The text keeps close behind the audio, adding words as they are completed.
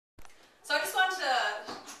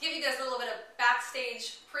you guys a little bit of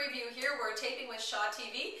backstage preview here. We're taping with Shaw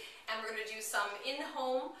TV, and we're going to do some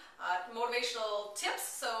in-home motivational tips,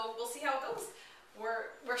 so we'll see how it goes.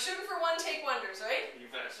 We're shooting for one-take wonders, right?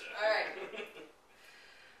 You betcha. All right.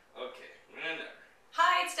 Okay, and there.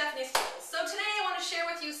 Hi, it's Stephanie Staples. So today I want to share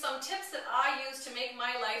with you some tips that I use to make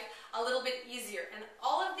my life a little bit easier. And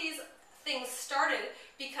all of these things started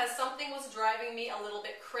because something was driving me a little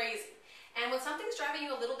bit crazy. And when something's driving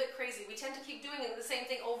you a little bit crazy, we tend to keep doing the same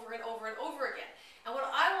thing over and over and over again. And what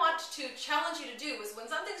I want to challenge you to do is when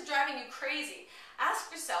something's driving you crazy, ask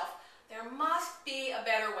yourself, there must be a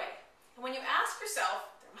better way. And when you ask yourself,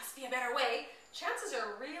 there must be a better way, chances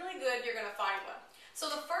are really good you're going to find one. So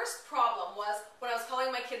the first problem was when I was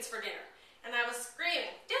calling my kids for dinner. And I was screaming,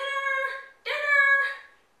 dinner, dinner,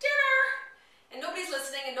 dinner. And nobody's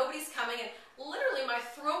listening and nobody's coming. And literally my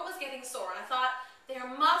throat was getting sore. And I thought, there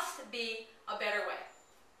must be a better way.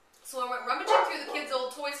 So I went rummaging through the kids'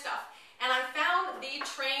 old toy stuff. And I found the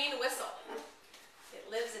train whistle. It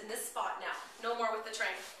lives in this spot now. No more with the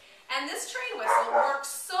train. And this train whistle works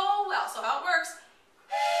so well. So how it works,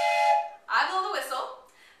 I blow the whistle,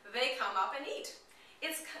 they come up and eat.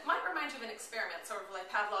 It might remind you of an experiment, sort of like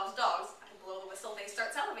Pavlov's dogs. I blow the whistle, they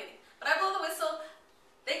start salivating. But I blow the whistle,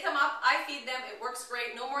 they come up, I feed them, it works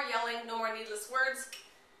great. No more yelling, no more needless words.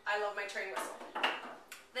 I love my train whistle.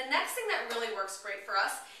 The next thing that really works great for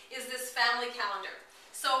us is this family calendar.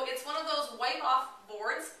 So it's one of those wipe-off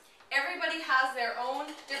boards. Everybody has their own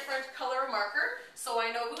different color marker, so I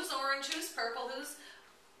know who's orange, who's purple, who's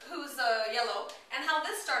yellow. And how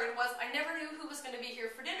this started was I never knew who was going to be here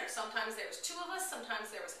for dinner. Sometimes there was 2 of us, sometimes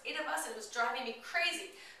there was 8 of us, and it was driving me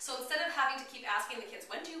crazy. So instead of having to keep asking the kids,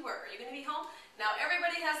 when do you work? Are you going to be home? Now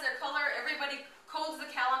everybody has their color, everybody codes the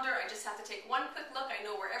calendar. I just have to take one quick look. I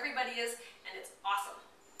know where everybody is, and it's awesome.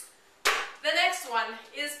 The next one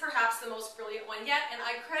is perhaps the most brilliant one yet, and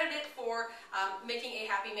I credit it for making a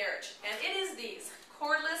happy marriage. And it is these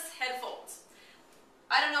cordless headphones.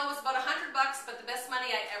 I don't know, it was about $100, but the best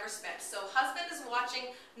money I ever spent. So husband is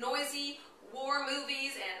watching noisy war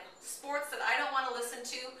movies and sports that I don't want to listen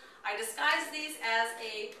to. I disguised these as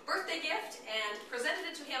a birthday gift and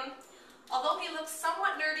presented it to him. Although he looks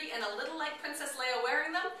somewhat nerdy and a little like Princess Leia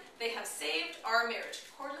wearing them, they have saved our marriage.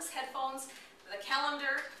 Cordless headphones, the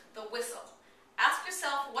calendar, the whistle. Ask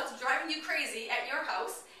yourself what's driving you crazy at your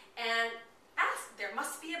house and ask, there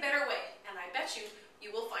must be a better way, and I bet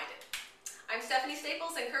you will find it. I'm Stephanie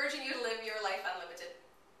Staples, encouraging you to live your life unlimited.